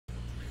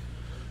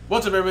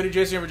What's up, everybody?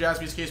 Jason here for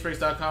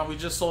jaspyscasebreaks.com. We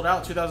just sold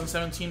out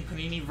 2017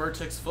 Panini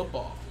Vertex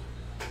football.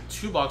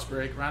 2-box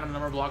break, random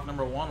number block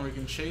number 1, where you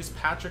can chase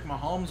Patrick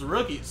Mahomes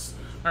rookies.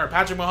 Remember,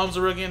 Patrick Mahomes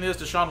a rookie in this,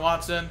 Deshaun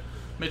Watson,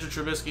 Mitchell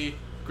Trubisky.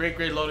 Great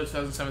loaded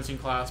 2017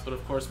 class, but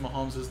of course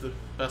Mahomes is the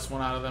best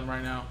one out of them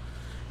right now.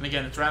 And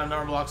again, it's random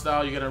number block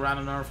style. You get a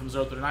random number from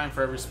 0 through 9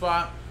 for every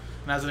spot.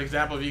 And as an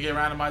example, if you get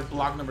randomized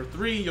block number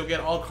 3, you'll get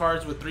all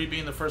cards with 3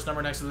 being the first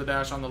number next to the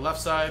dash on the left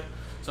side.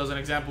 So as an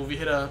example, if you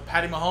hit a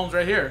Patty Mahomes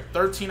right here,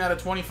 13 out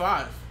of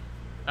 25.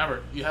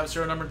 Remember, you have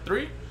serial number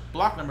 3,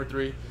 block number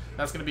 3.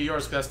 That's going to be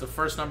yours because that's the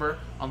first number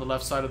on the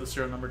left side of the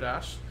serial number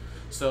dash.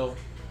 So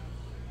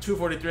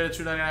 243 out of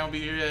 299 will be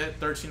your hit,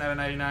 13 out of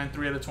 99,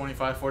 3 out of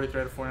 25, 43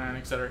 out of 49,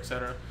 etc.,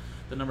 etc.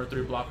 The number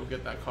 3 block will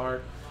get that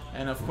card.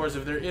 And of course,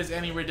 if there is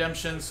any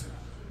redemptions,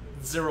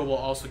 0 will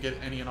also get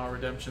any and all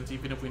redemptions,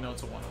 even if we know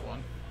it's a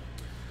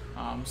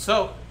 1-1.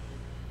 So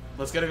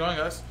let's get it going,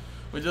 guys.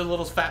 We did a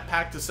little fat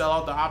pack to sell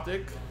out the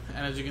Optic,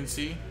 and as you can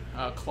see,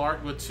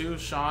 Clark with 2,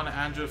 Sean,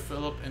 Andrew,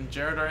 Philip, and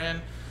Jared are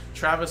in.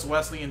 Travis,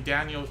 Wesley, and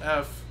Daniel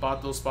F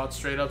bought those spots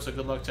straight up, so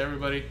good luck to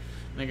everybody.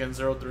 And again,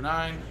 0 through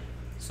 9.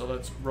 So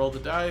let's roll the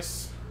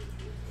dice.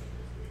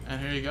 And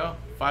here you go.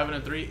 5 and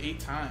a 3, 8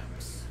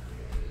 times.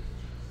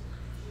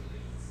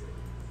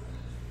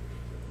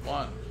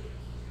 1,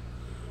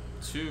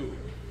 2,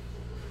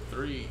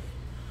 3,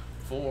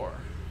 4,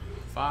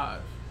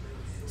 5,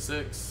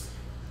 6,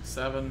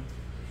 7,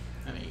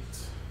 and 8.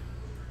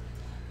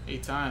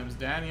 8 times.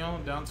 Daniel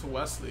down to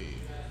Wesley.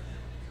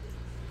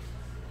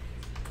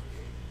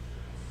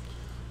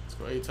 Let's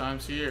go 8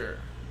 times here.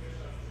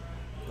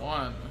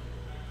 1,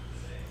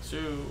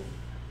 2,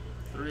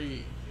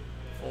 3,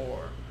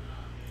 4,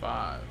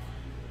 5,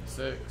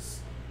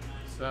 6,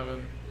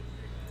 7,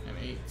 and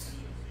 8.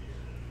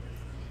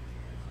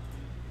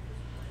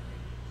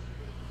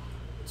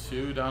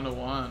 2 down to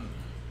 1.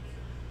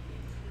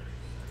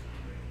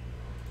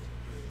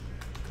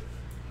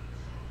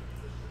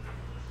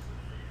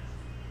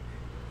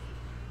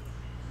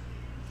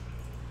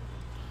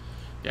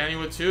 Danny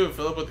with 2,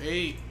 Philip with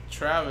 8,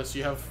 Travis,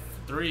 you have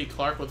 3,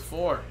 Clark with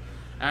 4,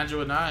 Andrew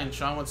with 9,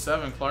 Sean with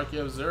 7, Clark, you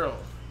have 0,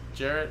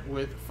 Jarrett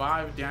with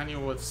 5,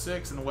 Daniel with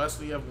 6, and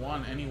Wesley, you have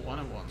 1. Any one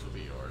of ones will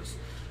be yours.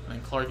 And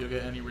then Clark, you'll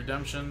get any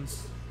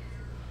redemptions.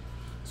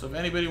 So if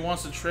anybody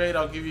wants to trade,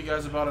 I'll give you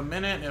guys about a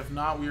minute. If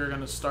not, we are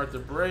going to start the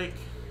break.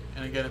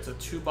 And again, it's a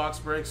 2-box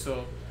break,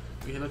 so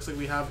it looks like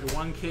we have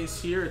one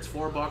case here. It's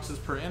 4 boxes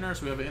per inner,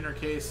 so we have an inner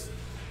case.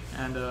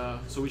 And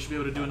so we should be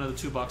able to do another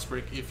 2-box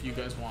break if you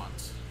guys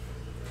want.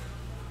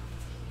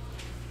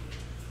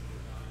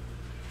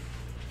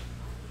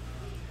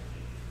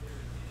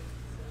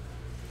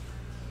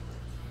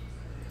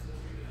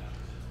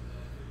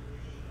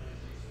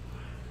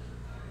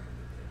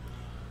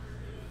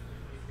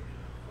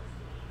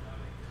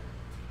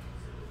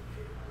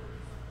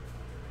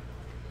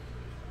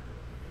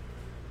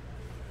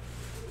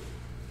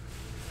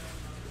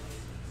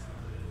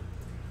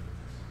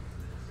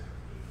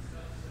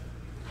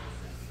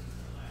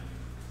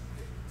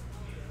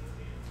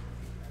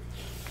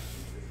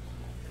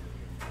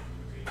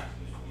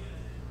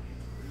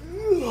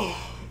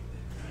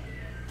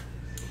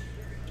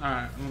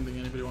 Alright, I don't think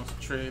anybody wants to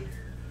trade.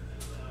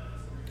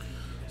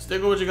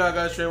 Stick with what you got,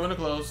 guys. Trade when to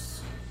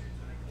close.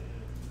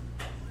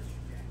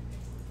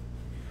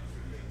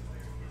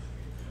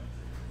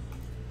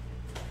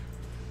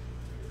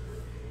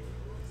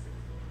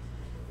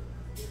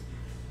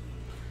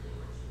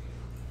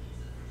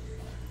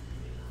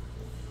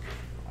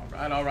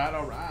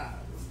 Alright.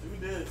 Let's do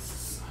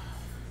this.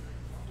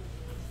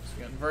 So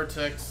we got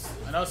Vertex.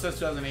 I know it says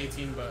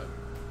 2018, but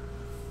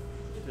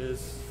it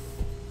is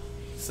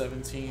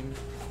 17.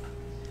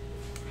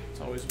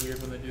 It's always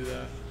weird when they do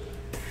that.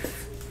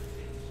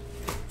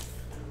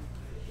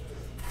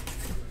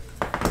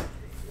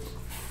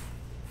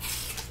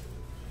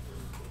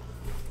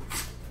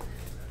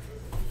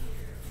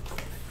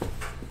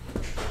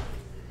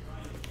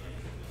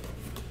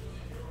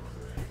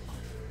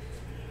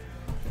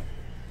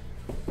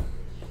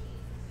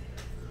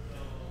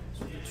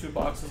 So 2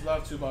 boxes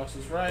left, 2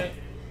 boxes right.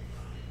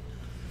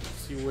 Let's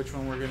see which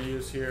one we're going to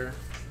use here.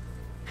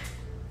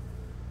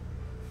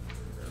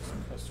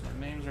 Customer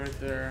names right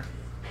there.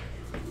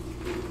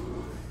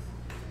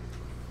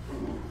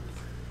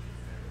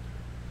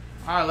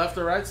 Alright, left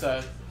or right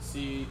side.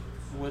 See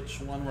which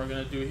one we're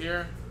gonna do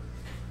here.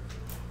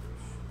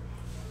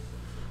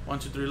 1,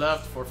 2, 3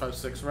 left, 4, 5,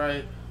 6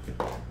 right.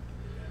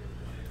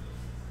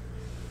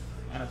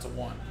 And it's a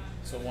 1.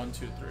 So 1,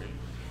 2, 3.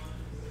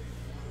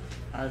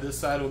 Alright, this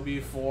side will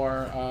be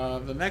for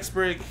the next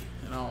break.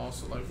 And I'll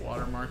also like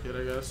watermark it,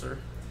 I guess, or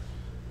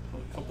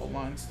put a couple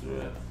lines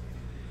through it.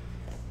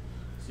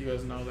 So you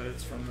guys know that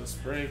it's from this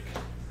break.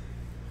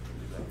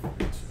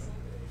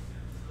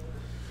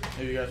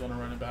 Maybe you guys want to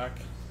run it back.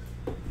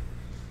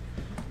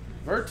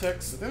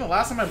 Vertex. I think the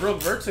last time I broke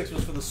Vertex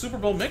was for the Super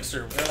Bowl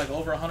mixer. We had like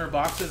over 100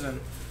 boxes,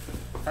 and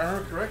if I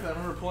remember correctly, I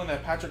remember pulling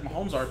that Patrick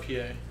Mahomes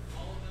RPA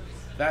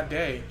that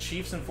day.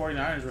 Chiefs and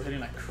 49ers were hitting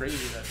like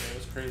crazy that day. It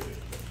was crazy.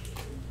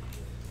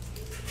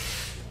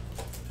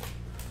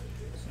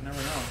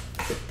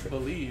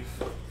 believe.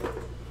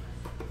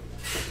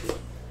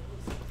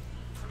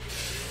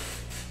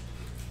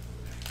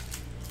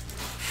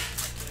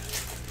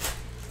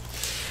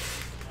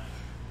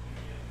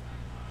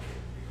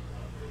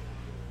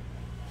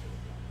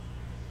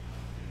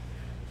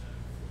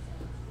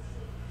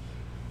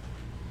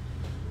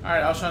 All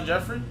right, Alshon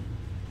Jeffrey,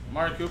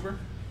 Amari Cooper.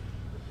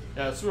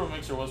 Yeah, the Super Bowl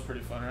mixer was pretty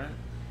fun, right?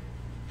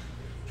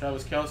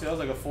 Travis Kelce, that was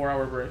like a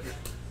 4-hour break.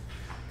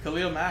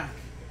 Khalil Mack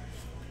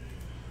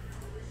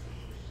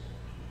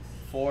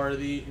for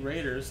the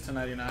Raiders to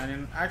 99.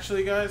 And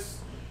actually, guys,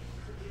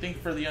 I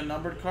think for the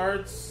unnumbered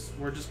cards,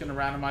 we're just going to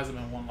randomize them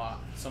in one lot.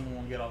 Someone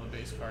won't get all the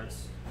base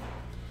cards.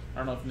 I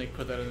don't know if Nick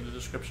put that in the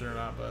description or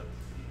not, but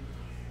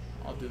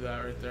I'll do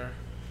that right there.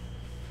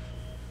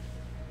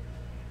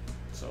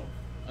 So,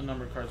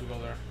 unnumbered cards will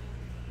go there.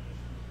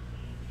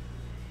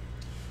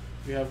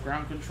 We have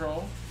ground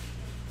control,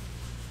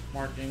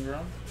 Mark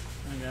Ingram.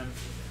 And again,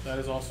 that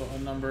is also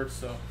unnumbered,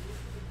 so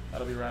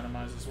that'll be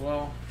randomized as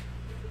well.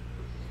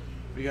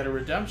 We got a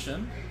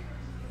redemption.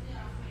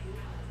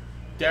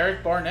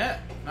 Derek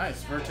Barnett.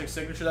 Nice. Vertex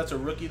signature. That's a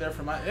rookie there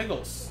for my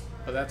Eagles.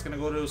 But that's going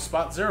to go to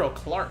spot 0,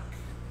 Clark.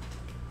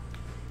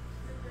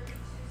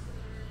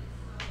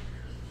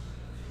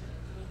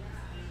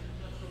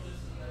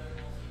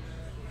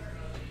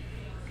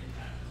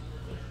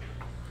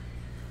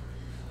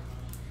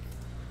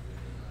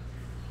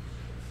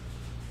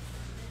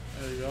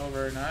 There you go,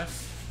 very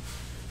nice.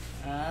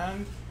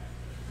 And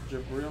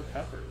Jabril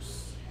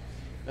Peppers.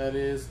 That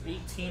is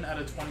 18 out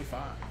of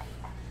 25.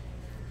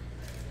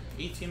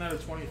 18 out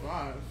of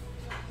 25.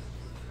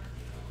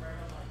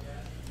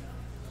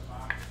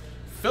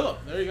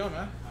 Phillip, there you go,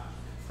 man.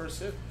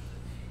 First hit.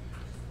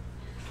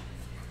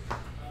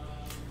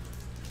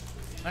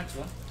 Next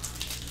one.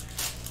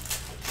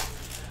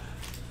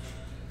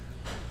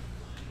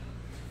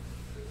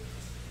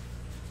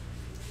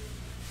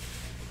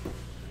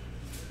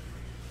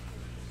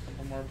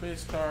 More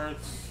base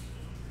cards.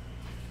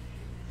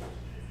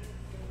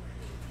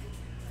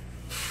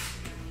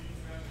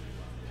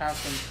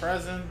 Past and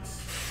present.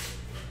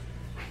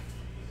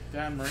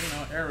 Dan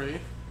Marino, Air Raid,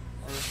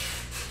 or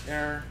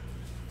Air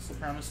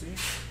Supremacy.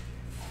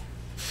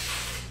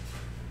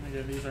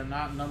 Again, these are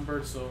not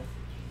numbered, so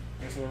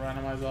I guess we'll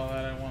randomize all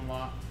that in one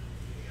lot.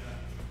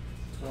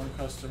 It's one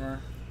customer.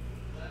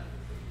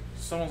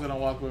 Someone's gonna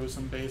walk away with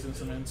some base and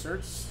some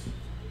inserts.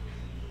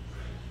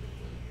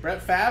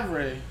 Brett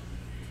Favre.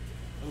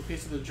 Little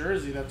piece of the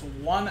jersey. That's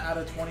 1 out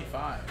of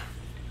 25.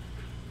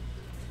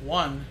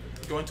 1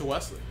 going to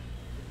Wesley.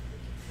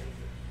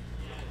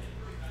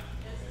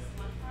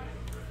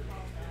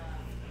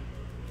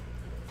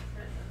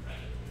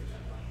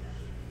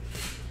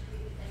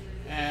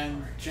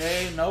 And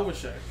Jay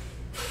Novacek.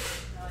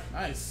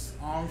 Nice.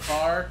 On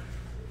car.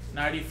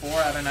 94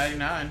 out of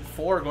 99.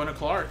 4 going to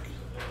Clark.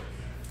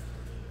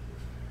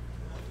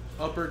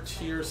 Upper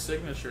tier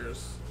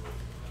signatures.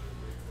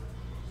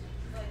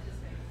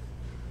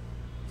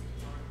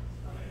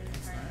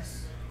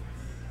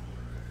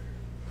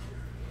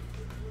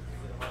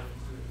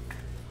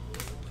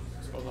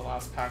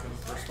 Last pack of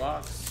the first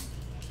box.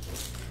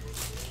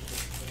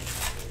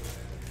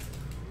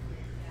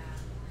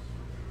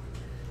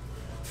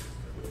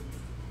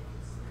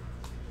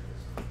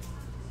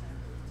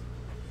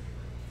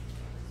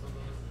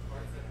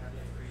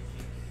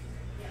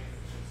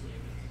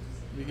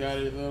 We got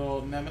a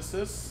little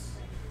Nemesis.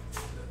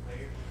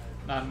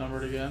 Not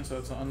numbered again, so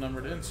it's an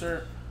unnumbered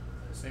insert.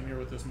 Same here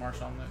with this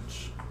Marshawn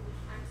Lynch.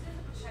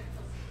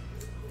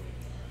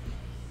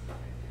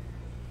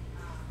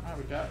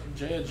 We got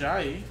Jay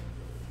Ajayi,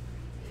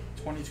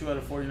 22 out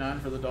of 49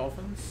 for the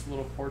Dolphins.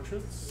 Little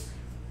portraits.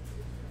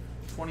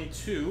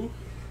 22.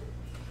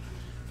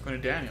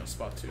 Going to Daniel,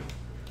 spot 2.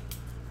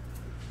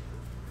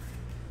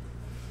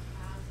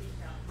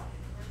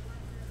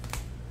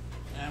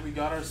 And we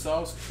got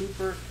ourselves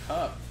Cooper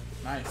Kupp.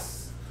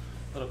 Nice.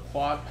 Little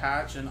quad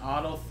patch and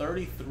auto,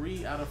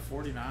 33 out of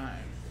 49.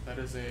 That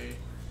is a,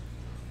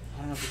 I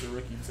don't know if it's a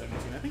rookie in 17.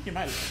 I think he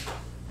might have been.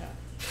 Yeah.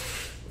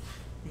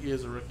 I think he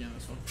is a rookie in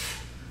this one.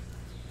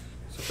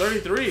 So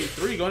 33,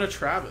 3 going to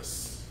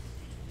Travis.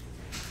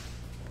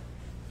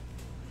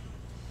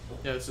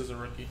 Yeah, this is a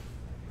rookie.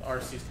 The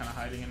RC's kind of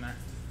hiding in there.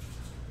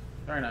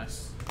 Very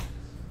nice.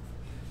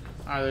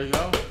 Alright, there you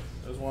go.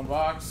 There's one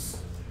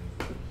box.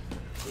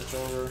 Switch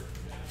over.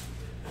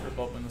 Rip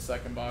open the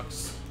second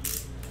box.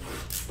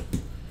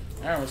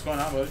 Aaron, what's going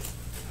on, buddy?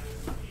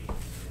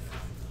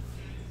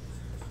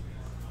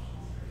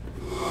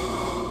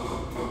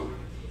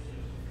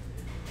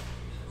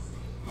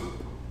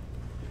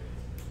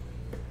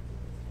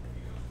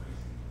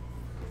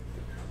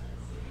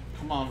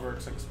 Come on,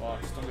 Vertex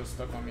box. Don't get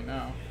stuck on me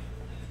now.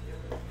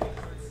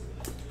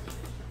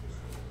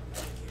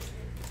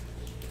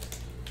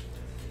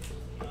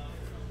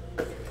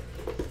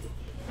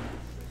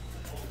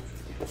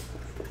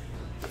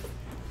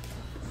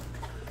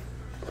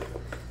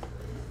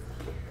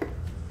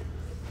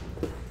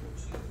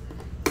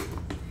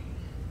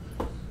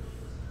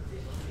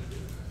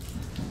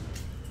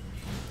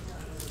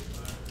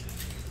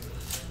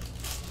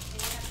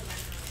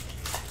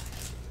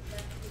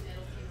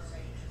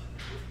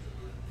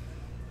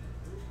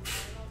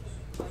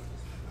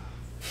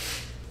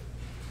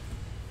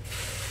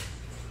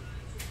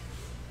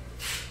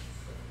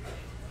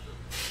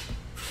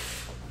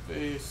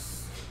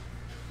 base.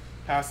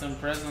 Past and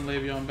present,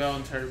 Le'Veon Bell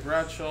and Terry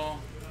Bradshaw.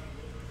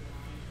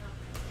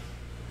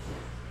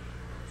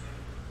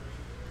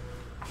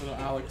 Little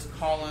Alex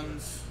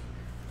Collins.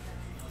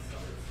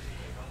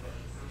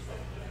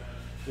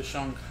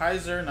 Deshaun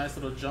Kaiser, nice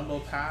little jumbo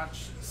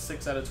patch.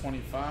 6 out of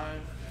 25.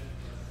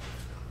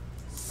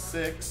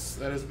 6,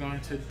 that is going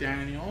to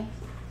Daniel.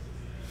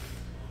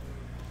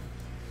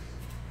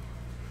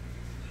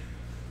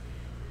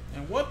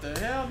 And what the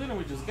hell, didn't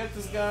we just get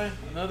this guy?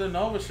 Another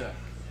Novacek.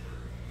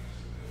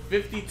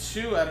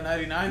 52 out of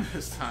 99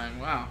 this time,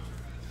 wow.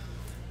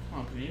 Come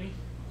on, Panini.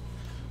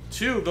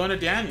 2 going to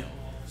Daniel.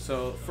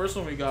 So, first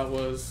one we got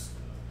was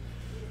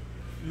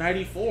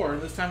 94,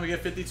 this time we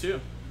get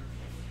 52.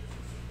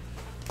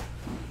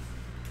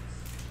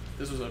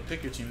 This was a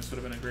pick your team. This would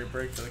have been a great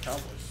break for the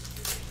Cowboys.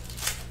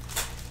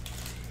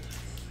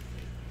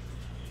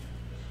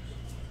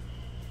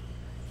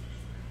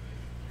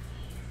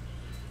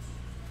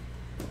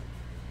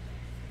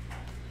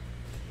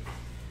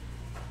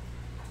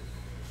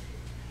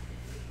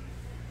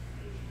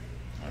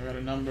 I got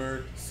a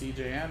numbered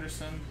C.J.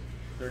 Anderson,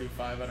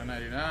 35 out of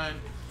 99.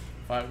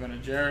 5 going to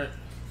Jarrett.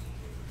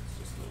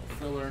 It's just a little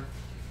filler.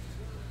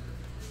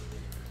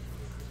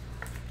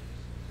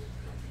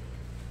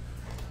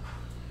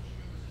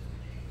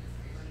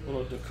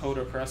 Little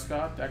Dakota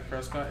Prescott, Dak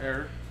Prescott,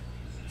 Air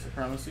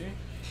Supremacy.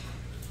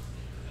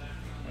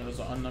 Those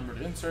are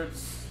unnumbered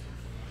inserts.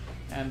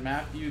 And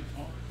Matthew,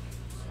 oh,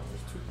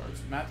 there's 2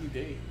 cards. Matthew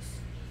Days,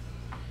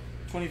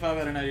 25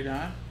 out of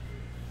 99.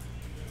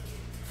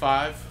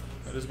 5,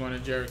 that is going to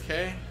Jared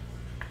K.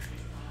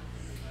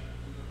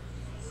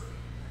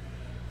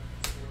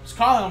 Just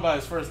calling him by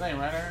his first name,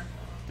 right, Aaron?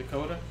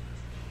 Dakota.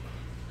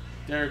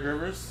 Derek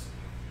Rivers,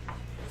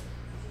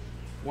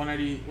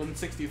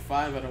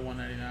 165 out of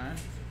 199.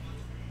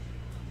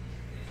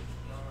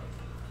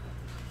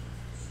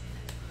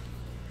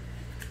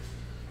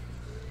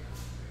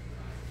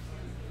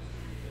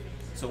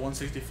 So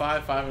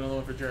 165, 5 another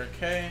one for Jared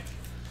K.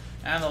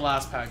 And the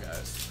last pack,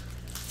 guys.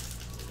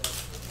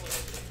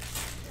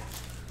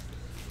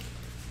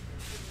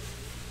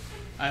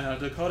 I know,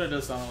 Dakota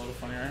does sound a little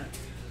funny, right?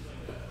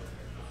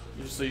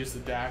 You're just so used to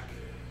Dak.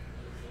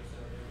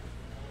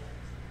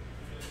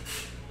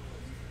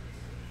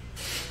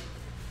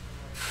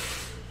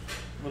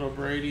 Little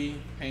Brady,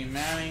 Peyton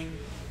Manning.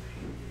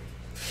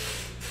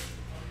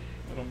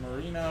 Little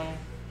Marino.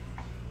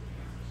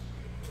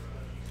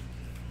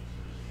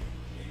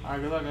 Alright,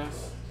 good luck,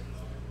 guys.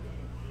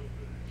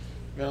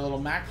 Got a little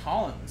Mac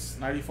Hollins,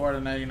 94 out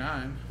of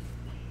 99.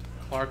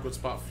 Clark with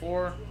spot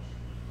 4.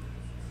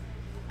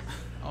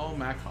 Oh,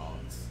 Mac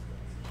Hollins.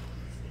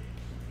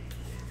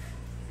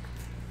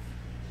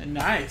 And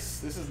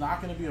nice. This is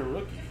not going to be a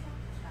rookie.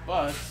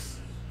 But,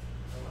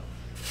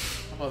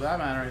 how about that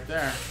man right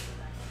there?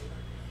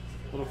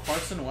 Little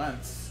Carson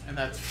Wentz. And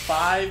that's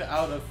 5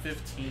 out of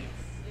 15.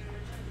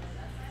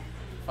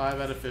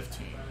 5 out of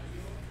 15.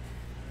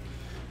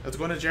 That's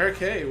going to Jared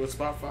K with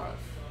spot 5.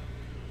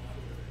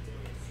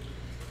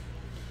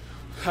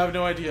 I have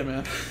no idea,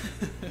 man.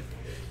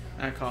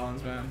 Matt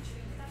Collins, man.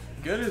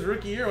 Good his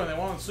rookie year when they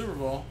won the Super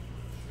Bowl.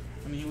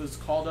 When he was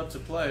called up to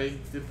play,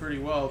 did pretty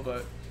well,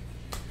 but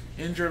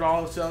injured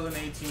all of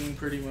 2018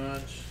 pretty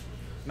much.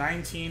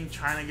 19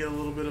 trying to get a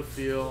little bit of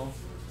feel,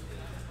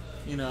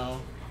 you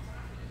know,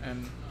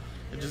 and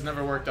it just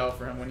never worked out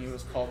for him when he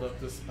was called up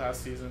this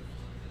past season.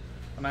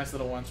 A nice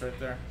little once right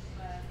there.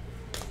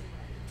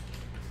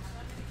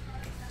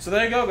 So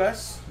there you go,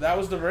 guys. That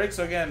was the break.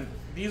 So again,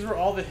 these were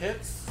all the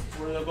hits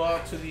where they'll go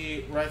out to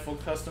the rightful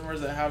customers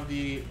that have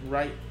the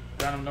right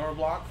random number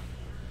block.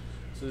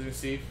 So as you can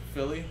see,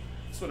 Philly.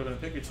 This would have been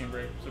a pick your team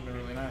break. This would have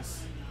been really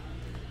nice.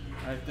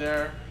 Right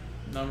there,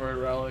 numbered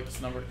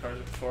relics, numbered cards,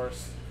 of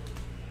course.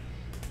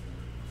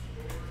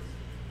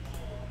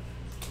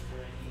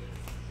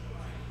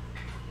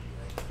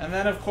 And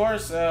then, of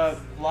course, a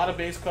lot of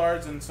base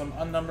cards and some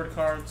unnumbered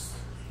cards,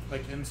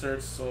 like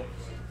inserts. So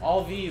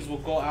all these will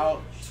go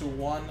out to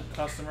one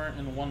customer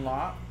in one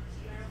lot.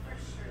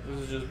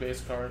 This is just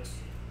base cards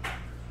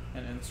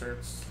and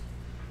inserts.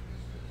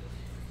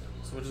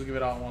 So we'll just give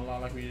it out in one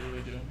lot like we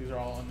usually do. These are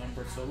all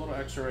unnumbered. So a little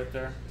extra right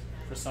there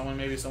for someone,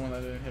 maybe someone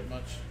that didn't hit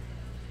much.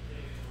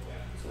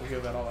 So we'll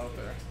give that all out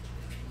there.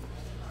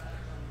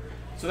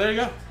 So there you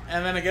go.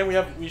 And then again,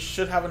 we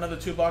should have another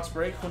 2-box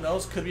break. Who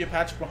knows? Could be a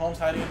Patrick Mahomes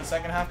hiding in the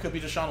second half. Could be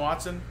Deshaun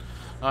Watson.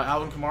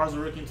 Alvin Kamara's a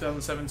rookie in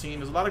 2017.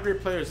 There's a lot of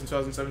great players in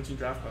 2017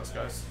 draft class,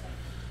 guys.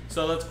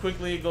 So let's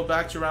quickly go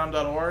back to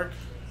round.org.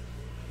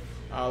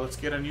 Let's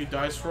get a new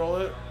dice roll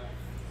it.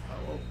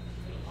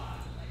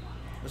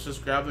 Let's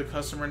just grab the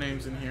customer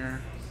names in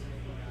here.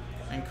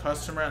 And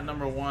customer at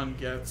number 1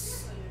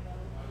 gets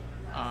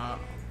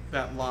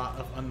that lot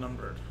of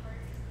unnumbered.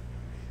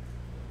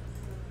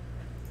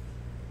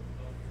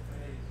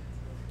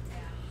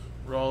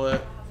 Roll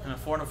it. And a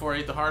 4 and a 4,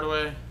 8 the hard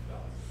way.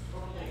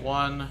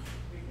 1,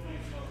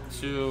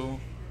 2,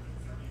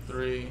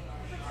 3,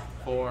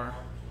 4,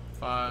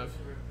 5,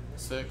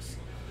 6,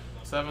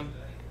 7,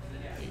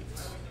 8.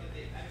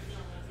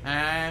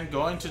 And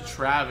going to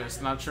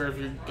Travis. Not sure if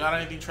you got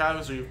anything,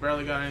 Travis, or you've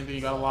barely got anything.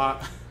 You got a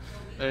lot.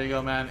 There you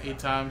go, man. 8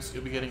 times.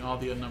 You'll be getting all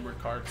the unnumbered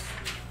cards.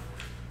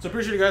 So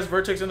appreciate you guys.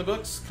 Vertex in the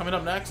books. Coming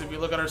up next, if you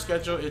look at our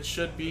schedule, it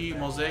should be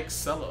Mosaic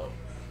Cello,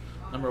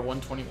 number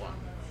 121.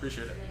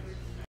 Appreciate it.